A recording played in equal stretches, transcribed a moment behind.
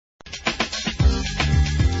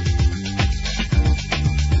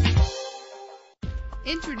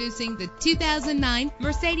Introducing the 2009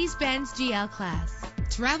 Mercedes-Benz GL Class.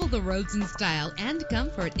 Travel the roads in style and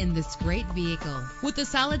comfort in this great vehicle. With a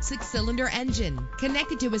solid 6-cylinder engine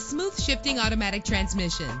connected to a smooth shifting automatic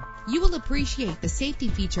transmission, you will appreciate the safety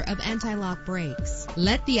feature of anti-lock brakes.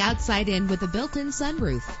 Let the outside in with a built-in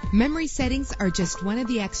sunroof. Memory settings are just one of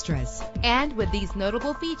the extras. And with these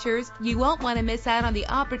notable features, you won't want to miss out on the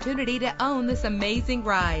opportunity to own this amazing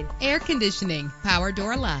ride. Air conditioning, power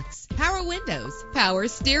door locks, power windows, power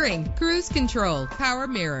steering, cruise control, power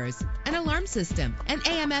mirrors, an alarm system, an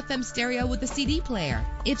AM/FM stereo with a CD player.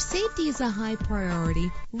 If safety is a high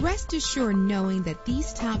priority, rest assured knowing that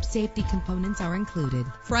these top safety components are included.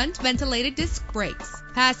 Front ventilated disc brakes,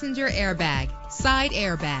 passenger airbag, side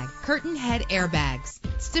airbag, curtain head airbags,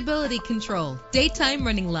 stability control, daytime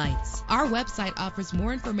running lights. Our website offers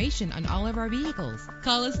more information on all of our vehicles.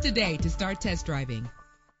 Call us today to start test driving.